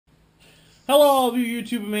Hello, all of you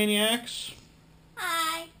YouTube maniacs.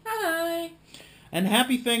 Hi. Hi. And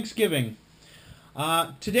happy Thanksgiving.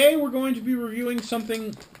 Today we're going to be reviewing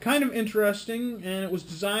something kind of interesting, and it was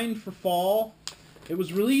designed for fall. It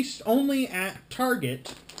was released only at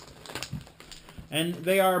Target, and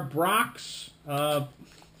they are Brach's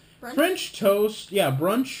French toast. Yeah,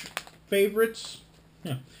 brunch favorites.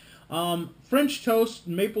 Yeah, French toast,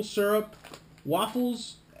 maple syrup,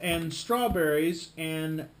 waffles, and strawberries,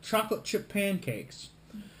 and chocolate chip pancakes.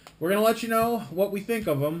 We're gonna let you know what we think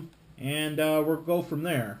of them, and we'll go from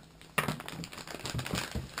there.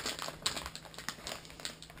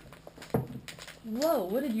 Whoa,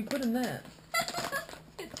 what did you put in that?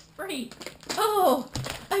 It's free. Oh,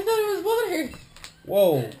 I thought it was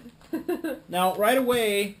Whoa. water. Now, right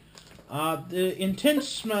away, the intense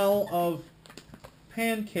smell of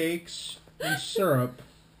pancakes and syrup.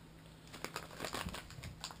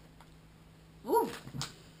 Ooh.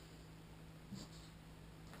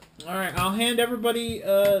 Alright, I'll hand everybody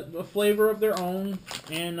a flavor of their own,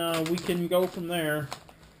 and we can go from there.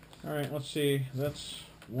 Alright, let's see. That's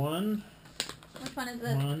one. Which one is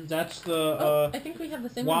it? One. That's the I think we have the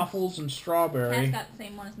same waffles and Cat's strawberry. got the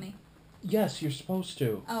same one as me. Yes, you're supposed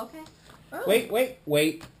to. Oh, okay. Oh.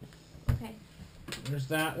 Wait. Okay. There's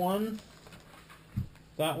that one.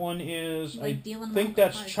 That one is, Like I dealing think with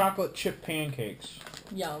that's the cards. chocolate chip pancakes.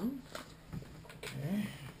 Yum. Okay.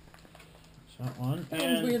 That's that one. That one's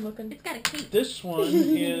And weird looking. It's got a cake. this one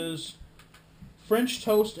is French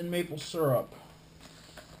toast and maple syrup.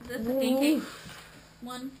 Is this the pancake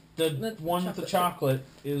one? The That's one with the chocolate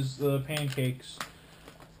is the pancakes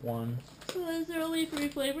one. So is there only 3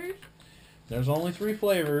 flavors? There's only 3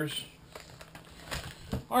 flavors.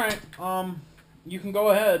 Alright, you can go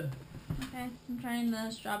ahead. Okay, I'm trying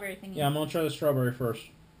the strawberry thingy. Yeah, I'm gonna try the strawberry first.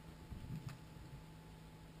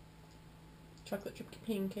 Chocolate chip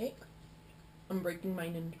pancake. I'm breaking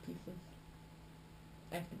mine into pieces.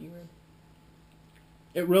 I have to be rude.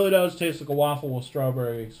 It really does taste like a waffle with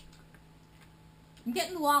strawberries. I'm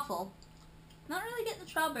getting the waffle. Not really getting the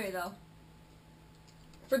strawberry though.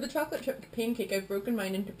 For the chocolate chip pancake, I've broken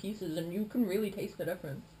mine into pieces, and you can really taste the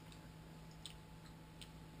difference.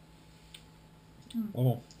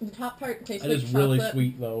 Oh, The top part tastes that like is chocolate. really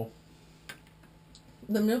sweet though.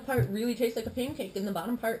 The middle part really tastes like a pancake, and the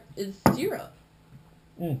bottom part is syrup.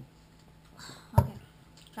 Mm. Okay.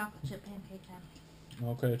 Chocolate chip pancake then.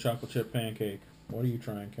 Okay, chocolate chip pancake. What are you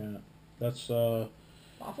trying, Kat? That's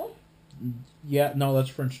Waffle? yeah, no, that's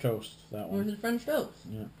French toast. That Where's one. the French toast?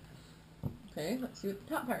 Yeah. Okay, let's see what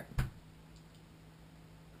the top part.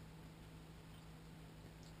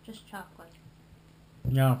 Just chocolate.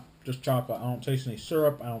 Yeah, just chocolate. I don't taste any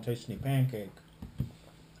syrup. I don't taste any pancake.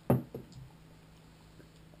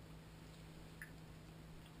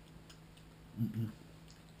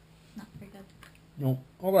 Not very good. Nope.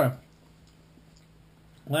 Okay.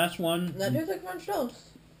 Last one. That tastes like French toast.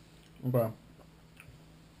 Okay.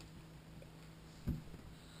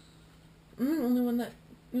 Only one that,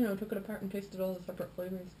 took it apart and tasted all the separate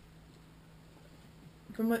flavors.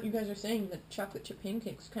 From what you guys are saying, the chocolate chip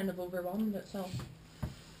pancakes kind of overwhelmed itself.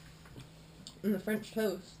 And the French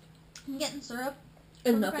toast. I'm getting syrup.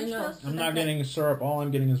 And From the nothing French else. toast? I'm not getting syrup. All I'm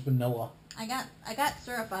getting is vanilla. I got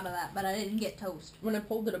syrup out of that, but I didn't get toast. When I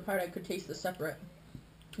pulled it apart, I could taste the separate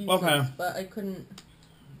pieces, Okay. but I couldn't.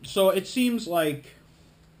 So it seems like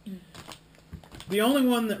the only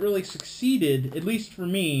one that really succeeded, at least for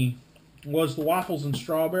me, was the waffles and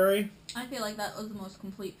strawberry. I feel like that was the most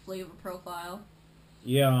complete flavor profile.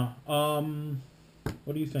 Yeah.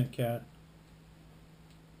 What do you think, Kat?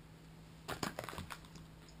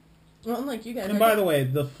 Well, unlike you guys. And by the way,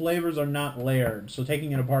 the flavors are not layered, so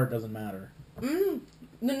taking it apart doesn't matter. Then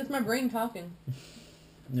it's my brain talking.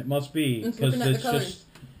 It must be, It's because looking at the it's colors. just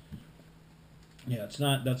yeah, it's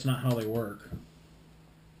not. That's not how they work.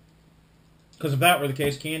 Because if that were the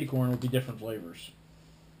case, candy corn would be different flavors.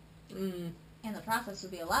 And the process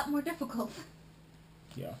would be a lot more difficult.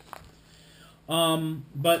 Yeah.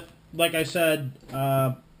 But like I said,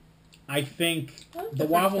 I think I like the the French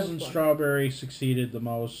waffles toast and one. strawberry succeeded the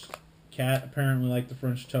most. Kat apparently liked the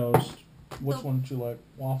French toast. Which So- one did you like?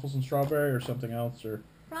 Waffles and strawberry or something else? Or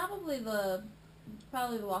Probably the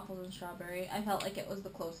waffles and strawberry. I felt like it was the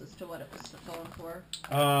closest to what it was going for.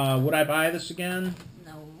 would I buy this again?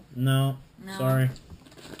 No. No. No. Sorry.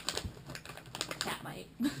 Cat might.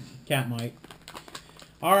 Cat might.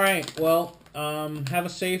 Alright, well, have a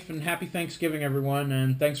safe and happy Thanksgiving, everyone,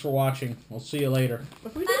 and thanks for watching. We'll see you later.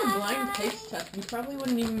 If we did a blind taste test, we probably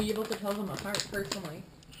wouldn't even be able to tell them apart personally.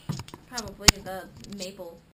 Probably the maple